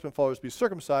Old Testament followers to be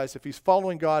circumcised, if he's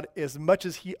following God as much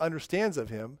as he understands of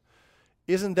him,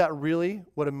 isn't that really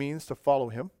what it means to follow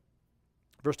him?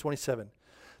 Verse 27,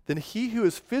 then he who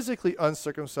is physically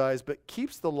uncircumcised but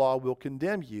keeps the law will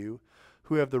condemn you,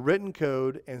 who have the written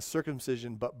code and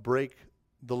circumcision but break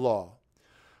the law.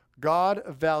 God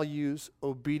values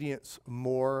obedience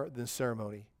more than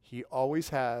ceremony. He always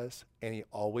has, and he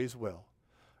always will.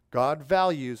 God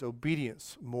values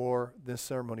obedience more than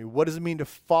ceremony. What does it mean to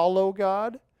follow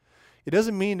God? It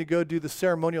doesn't mean to go do the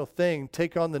ceremonial thing,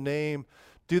 take on the name,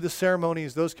 do the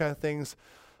ceremonies, those kind of things,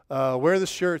 wear the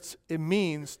shirts. It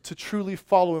means to truly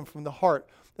follow him from the heart.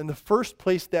 And the first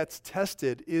place that's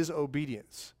tested is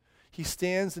obedience. He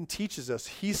stands and teaches us.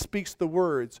 He speaks the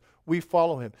words. We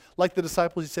follow him. Like the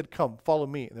disciples, he said, come, follow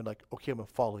me. And they're like, okay, I'm going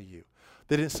to follow you.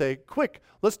 They didn't say, quick,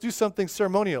 let's do something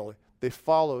ceremonially. They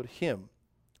followed him.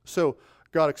 So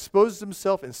God exposes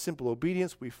himself in simple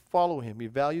obedience. We follow him. He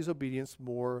values obedience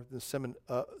more than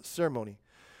ceremony.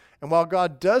 And while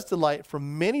God does delight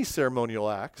from many ceremonial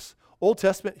acts, Old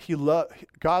Testament,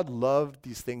 God loved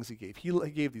these things he gave. He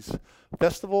gave these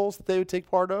festivals that they would take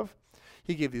part of.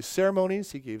 He gave these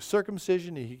ceremonies. He gave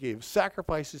circumcision. He gave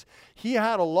sacrifices. He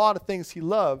had a lot of things he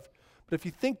loved. But if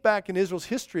you think back in Israel's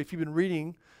history, if you've been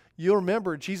reading, you'll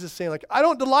remember Jesus saying, like, I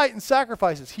don't delight in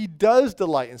sacrifices. He does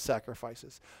delight in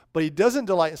sacrifices, but he doesn't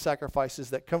delight in sacrifices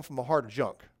that come from a heart of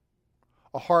junk,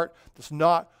 a heart that's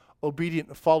not obedient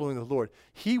and following the Lord.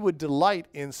 He would delight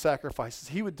in sacrifices.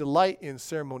 He would delight in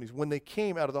ceremonies when they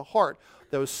came out of the heart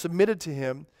that was submitted to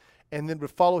him and then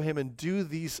would follow him and do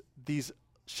these,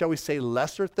 shall we say,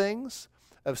 lesser things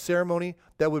of ceremony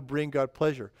that would bring God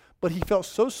pleasure. But he felt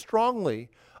so strongly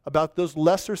about those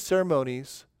lesser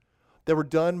ceremonies that were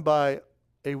done by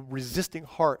a resisting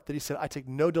heart that he said, I take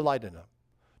no delight in them.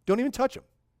 Don't even touch them.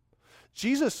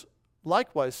 Jesus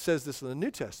likewise says this in the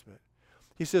New Testament.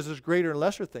 He says there's greater and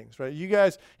lesser things, right? You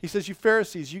guys, he says, you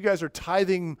Pharisees, you guys are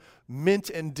tithing mint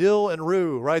and dill and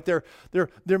rue, right? They're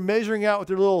measuring out with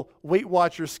their little Weight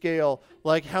Watcher scale,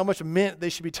 like how much mint they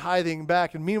should be tithing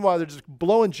back. And meanwhile, they're just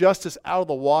blowing justice out of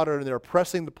the water, and they're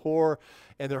oppressing the poor,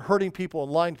 and they're hurting people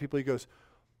and lying to people. He goes,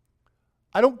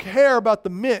 I don't care about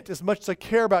the mint as much as I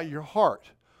care about your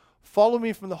heart. Follow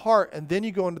me from the heart, and then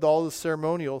you go into all the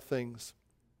ceremonial things.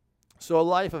 So a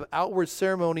life of outward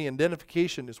ceremony and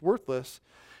identification is worthless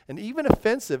and even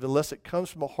offensive unless it comes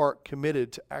from a heart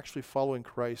committed to actually following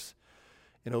Christ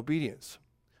in obedience.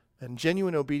 And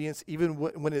genuine obedience, even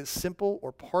when it's simple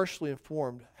or partially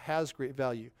informed, has great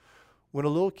value. When a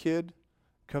little kid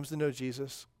comes to know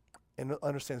Jesus and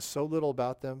understands so little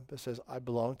about them that says, I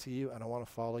belong to you and I want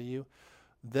to follow you,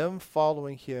 them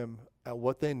following him at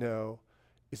what they know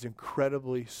is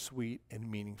incredibly sweet and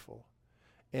meaningful.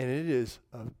 And it is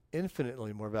of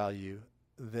infinitely more value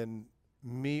than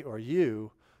me or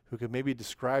you, who could maybe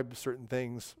describe certain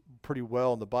things pretty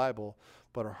well in the Bible,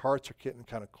 but our hearts are getting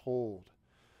kind of cold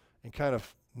and kind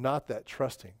of not that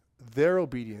trusting. Their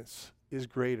obedience is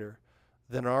greater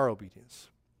than our obedience.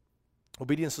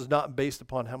 Obedience is not based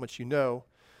upon how much you know.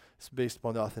 It's based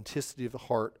upon the authenticity of the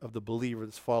heart of the believer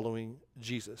that's following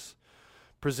Jesus.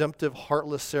 Presumptive,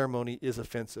 heartless ceremony is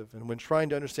offensive. And when trying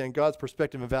to understand God's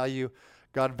perspective and value,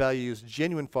 God values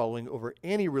genuine following over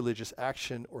any religious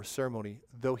action or ceremony,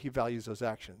 though he values those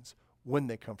actions when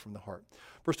they come from the heart.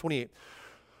 Verse 28,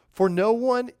 for no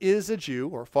one is a Jew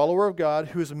or follower of God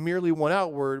who is merely one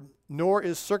outward, nor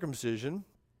is circumcision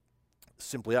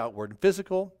simply outward and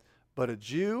physical, but a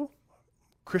Jew,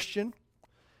 Christian,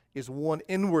 is one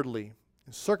inwardly.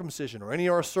 And circumcision or any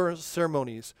of our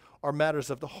ceremonies are matters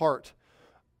of the heart,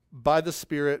 by the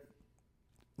Spirit,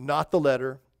 not the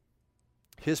letter.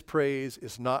 His praise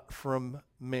is not from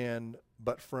man,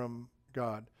 but from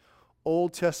God.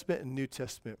 Old Testament and New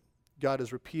Testament, God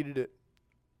has repeated it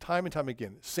time and time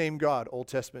again. Same God, Old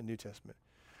Testament and New Testament.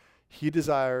 He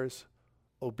desires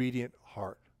obedient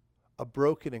heart. A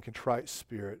broken and contrite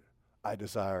spirit I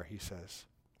desire, he says.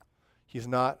 He's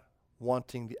not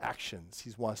wanting the actions.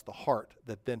 He wants the heart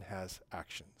that then has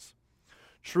actions.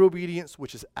 True obedience,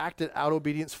 which is acted out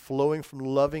obedience, flowing from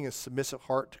loving and submissive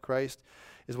heart to Christ,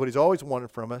 is what he's always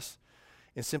wanted from us.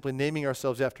 And simply naming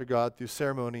ourselves after God through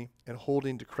ceremony and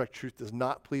holding to correct truth does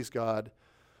not please God,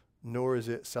 nor is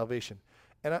it salvation.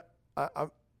 And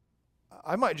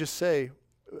I might just say,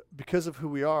 because of who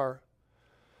we are,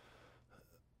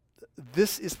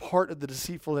 this is part of the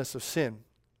deceitfulness of sin.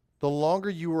 The longer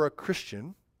you are a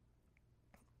Christian,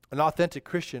 an authentic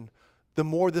Christian, the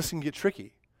more this can get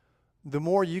tricky. The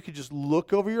more you could just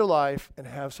look over your life and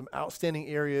have some outstanding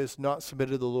areas not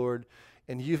submitted to the Lord,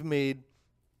 and you've made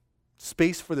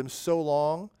space for them so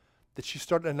long that you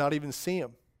start to not even see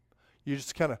them. You're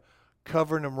just kind of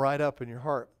covering them right up in your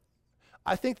heart.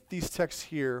 I think these texts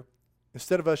here,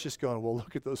 instead of us just going, well,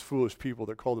 look at those foolish people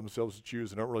that call themselves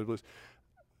Jews and don't really believe,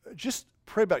 just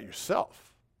pray about yourself.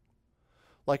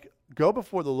 Like, go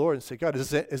before the Lord and say, God,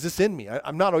 is this in me?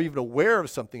 I'm not even aware of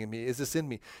something in me. Is this in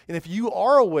me? And if you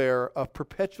are aware of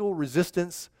perpetual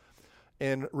resistance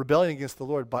and rebellion against the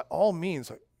Lord, by all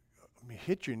means,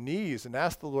 hit your knees and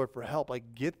ask the Lord for help.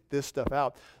 Like, get this stuff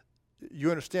out.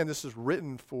 You understand this is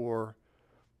written for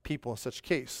people in such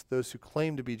case, those who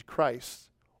claim to be Christ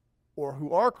or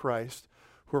who are Christ,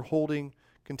 who are holding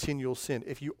continual sin.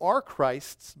 If you are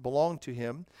Christ's, belong to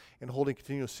him, and holding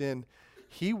continual sin,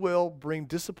 he will bring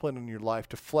discipline in your life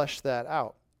to flesh that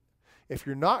out. If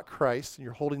you're not Christ and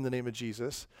you're holding the name of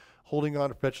Jesus, holding on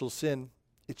to perpetual sin,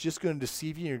 it's just going to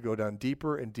deceive you and you go down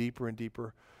deeper and deeper and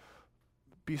deeper.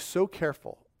 Be so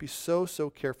careful. Be so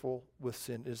careful with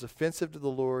sin. It is offensive to the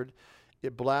Lord.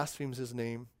 It blasphemes his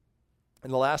name.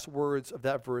 And the last words of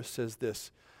that verse says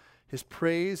this: his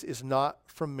praise is not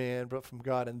from man, but from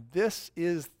God. And this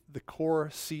is the core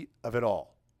seat of it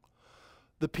all.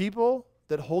 The people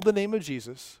that hold the name of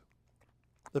Jesus,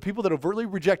 the people that overtly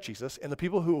reject Jesus, and the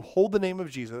people who hold the name of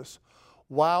Jesus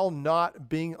while not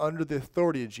being under the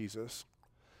authority of Jesus,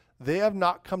 they have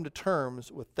not come to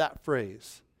terms with that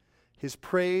phrase. His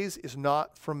praise is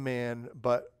not from man,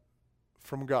 but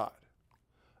from God.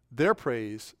 Their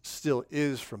praise still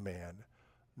is from man,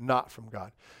 not from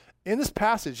God. In this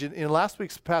passage, in last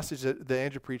week's passage that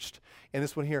Andrew preached, and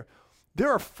this one here, there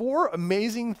are 4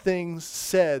 amazing things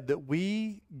said that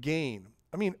we gain.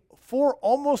 4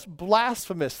 almost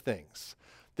blasphemous things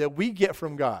that we get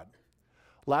from God.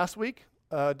 Last week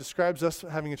describes us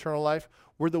having eternal life.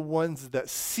 We're the ones that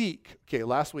seek. Okay,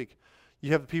 last week,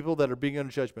 you have the people that are being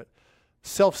under judgment.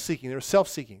 Self-seeking. They're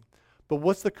self-seeking. But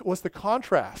what's the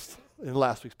contrast in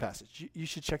last week's passage? You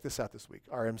should check this out this week.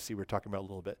 RMC, we're talking about a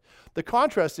little bit. The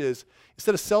contrast is,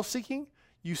 instead of self-seeking,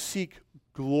 you seek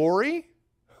glory.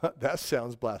 That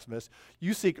sounds blasphemous.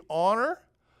 You seek honor.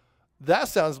 That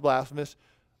sounds blasphemous.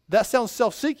 That sounds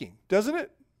self-seeking, doesn't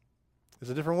it? It's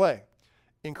a different way.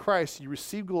 In Christ, you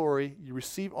receive glory, you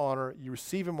receive honor, you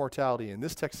receive immortality. In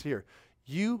this text here,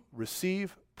 you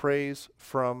receive praise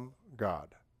from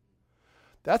God.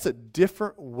 That's a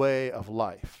different way of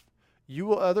life. You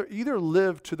will either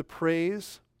live to the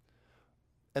praise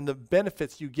and the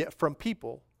benefits you get from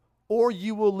people, or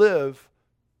you will live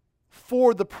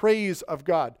for the praise of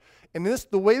God. And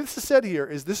the way this is said here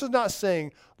is, this is not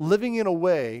saying living in a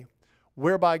way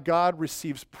whereby God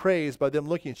receives praise by them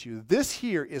looking at you. This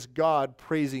here is God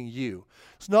praising you.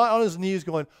 It's not on his knees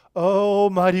going, "Oh,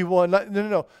 mighty one."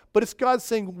 No. But it's God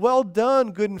saying, "Well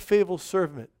done, good and faithful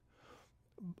servant.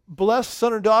 Blessed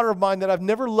son or daughter of mine that I've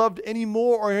never loved any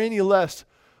more or any less.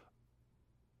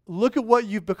 Look at what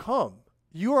you've become.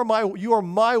 You are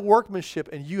my workmanship,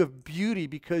 and you have beauty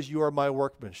because you are my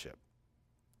workmanship."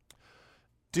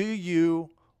 Do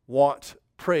you want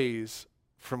praise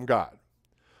from God?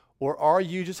 Or are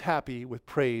you just happy with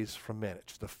praise from men?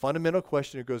 It's the fundamental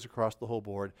question that goes across the whole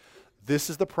board. This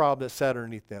is the problem that sat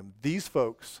underneath them. These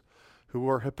folks who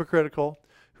were hypocritical,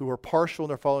 who were partial in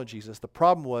their following Jesus, the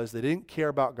problem was they didn't care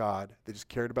about God. They just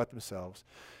cared about themselves.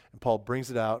 And Paul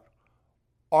brings it out.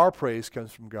 Our praise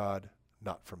comes from God,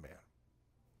 not from man.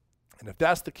 And if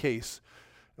that's the case,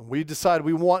 and we decide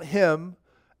we want him,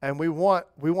 and we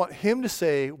want him to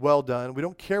say, "Well done." We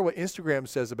don't care what Instagram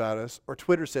says about us, or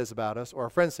Twitter says about us, or our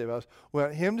friends say about us. We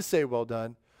want him to say, "Well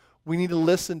done." We need to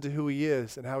listen to who he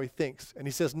is and how he thinks. And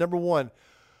he says, number 1,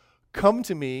 come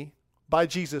to me by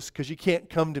Jesus, because you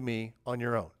can't come to me on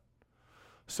your own.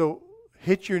 So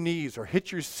hit your knees or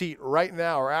hit your seat right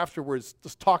now or afterwards.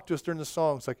 Just talk to us during the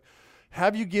song. It's like,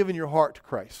 have you given your heart to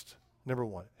Christ? Number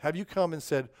 1. Have you come and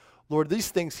said, "Lord,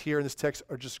 these things here in this text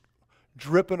are just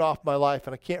dripping off my life,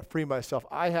 and I can't free myself.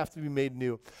 I have to be made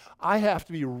new. I have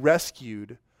to be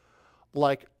rescued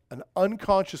like an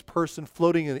unconscious person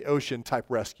floating in the ocean type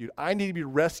rescued. I need to be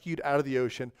rescued out of the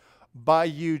ocean by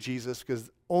you, Jesus,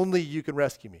 because only you can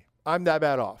rescue me. I'm that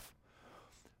bad off."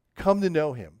 Come to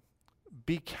know him.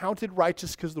 Be counted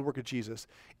righteous because of the work of Jesus.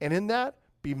 And in that,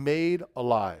 be made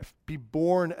alive. Be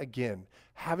born again.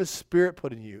 Have his spirit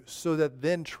put in you so that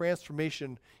then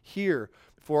transformation here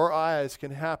before our eyes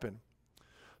can happen.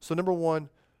 So number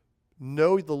 1,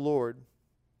 know the Lord.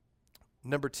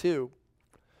 Number 2,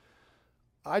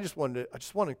 I just want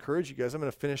to encourage you guys. I'm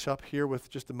going to finish up here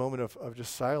with just a moment of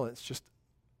just silence.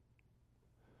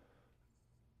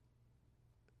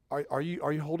 Are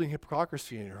you holding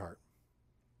hypocrisy in your heart?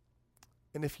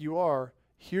 And if you are,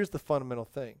 here's the fundamental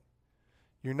thing.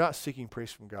 You're not seeking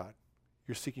praise from God.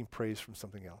 You're seeking praise from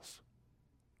something else.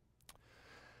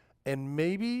 And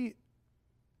maybe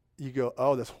you go,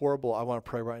 "Oh, that's horrible. I want to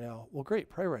pray right now." Well, great.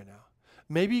 Pray right now.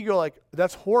 Maybe you go like,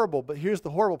 "That's horrible, but here's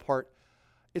the horrible part.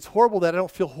 It's horrible that I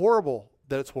don't feel horrible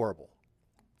that it's horrible."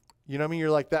 You know what I mean? You're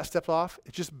like, that steps off.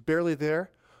 It's just barely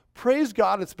there. Praise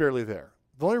God it's barely there.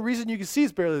 The only reason you can see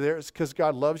it's barely there is because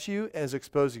God loves you and is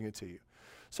exposing it to you.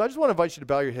 So I just want to invite you to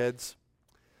bow your heads.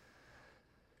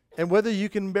 And whether you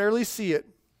can barely see it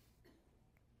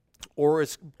or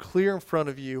it's clear in front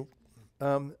of you,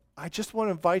 I just want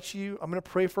to invite you. I'm going to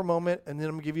pray for a moment, and then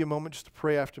I'm going to give you a moment just to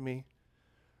pray after me.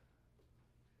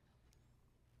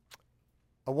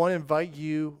 I want to invite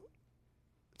you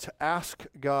to ask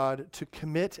God, to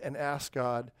commit and ask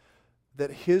God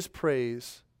that his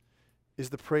praise is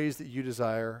the praise that you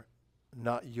desire,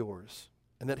 not yours.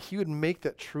 And that he would make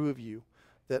that true of you,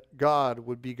 that God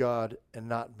would be God and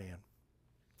not man.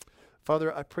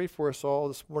 Father, I pray for us all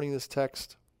this morning in this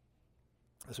text,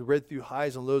 as we read through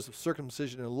highs and lows of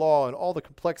circumcision and law and all the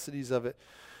complexities of it,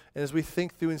 and as we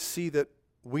think through and see that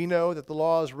we know that the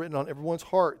law is written on everyone's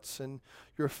hearts, and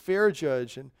you're a fair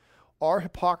judge, and our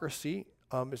hypocrisy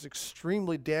is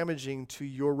extremely damaging to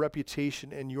your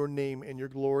reputation and your name and your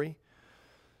glory.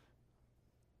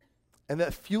 And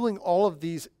that fueling all of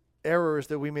these errors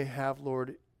that we may have,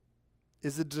 Lord,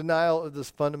 is the denial of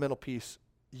this fundamental piece.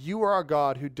 you are a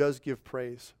God who does give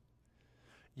praise.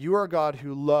 You are a God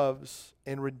who loves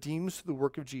and redeems through the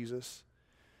work of Jesus,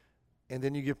 and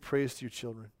then you give praise to your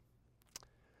children.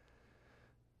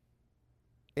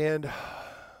 And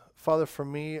Father, for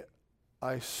me,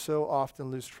 I so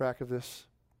often lose track of this.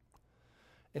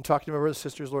 In talking to my brothers and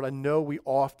sisters, Lord, I know we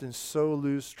often so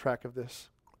lose track of this.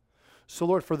 So,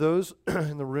 Lord, for those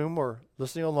in the room or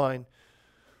listening online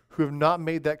who have not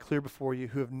made that clear before you,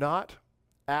 who have not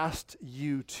asked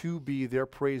you to be their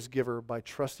praise giver by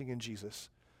trusting in Jesus,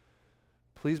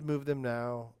 please move them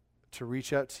now to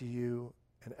reach out to you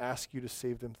and ask you to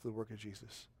save them through the work of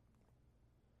Jesus.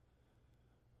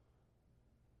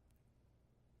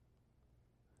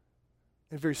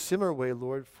 In a very similar way,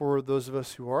 Lord, for those of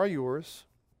us who are yours,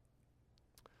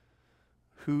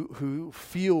 who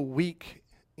feel weak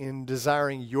in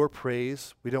desiring your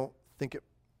praise,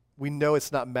 we know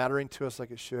it's not mattering to us like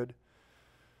it should.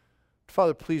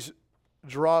 Father, please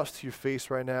draw us to your face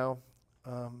right now.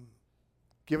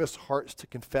 Give us hearts to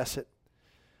confess it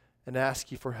and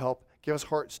ask you for help. Give us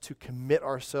hearts to commit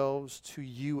ourselves to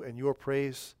you and your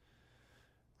praise.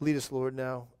 Lead us, Lord,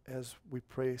 now as we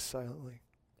pray silently.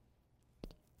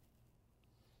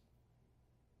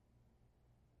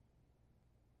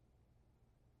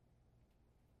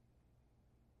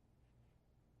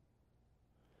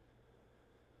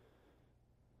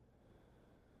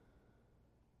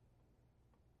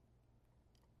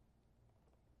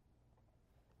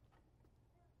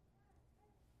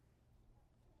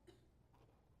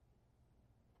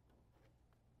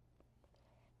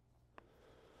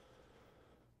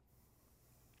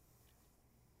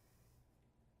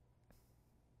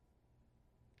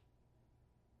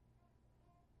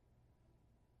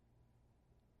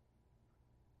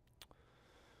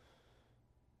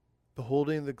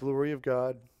 Beholding the glory of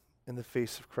God in the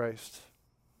face of Christ.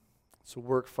 It's a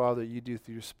work, Father, you do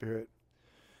through your Spirit.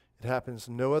 It happens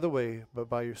no other way but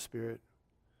by your Spirit.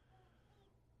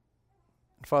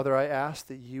 And Father, I ask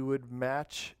that you would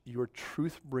match your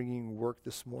truth-bringing work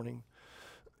this morning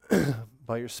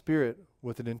by your Spirit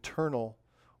with an internal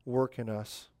work in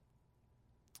us.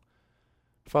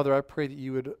 Father, I pray that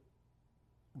you would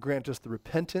grant us the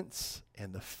repentance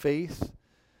and the faith,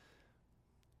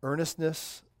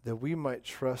 earnestness, that we might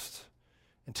trust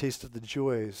and taste of the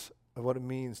joys of what it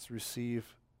means to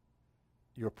receive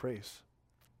your praise.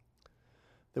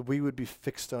 That we would be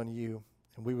fixed on you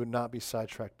and we would not be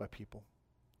sidetracked by people.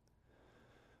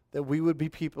 That we would be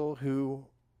people who,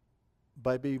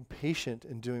 by being patient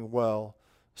and doing well,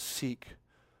 seek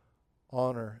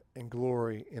honor and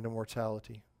glory and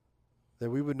immortality.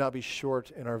 That we would not be short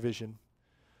in our vision,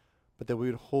 but that we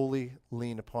would wholly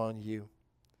lean upon you.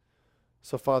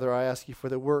 So, Father, I ask you for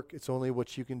the work. It's only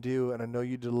what you can do, and I know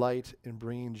you delight in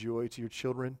bringing joy to your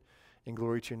children and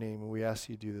glory to your name, and we ask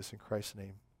you to do this in Christ's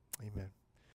name. Amen.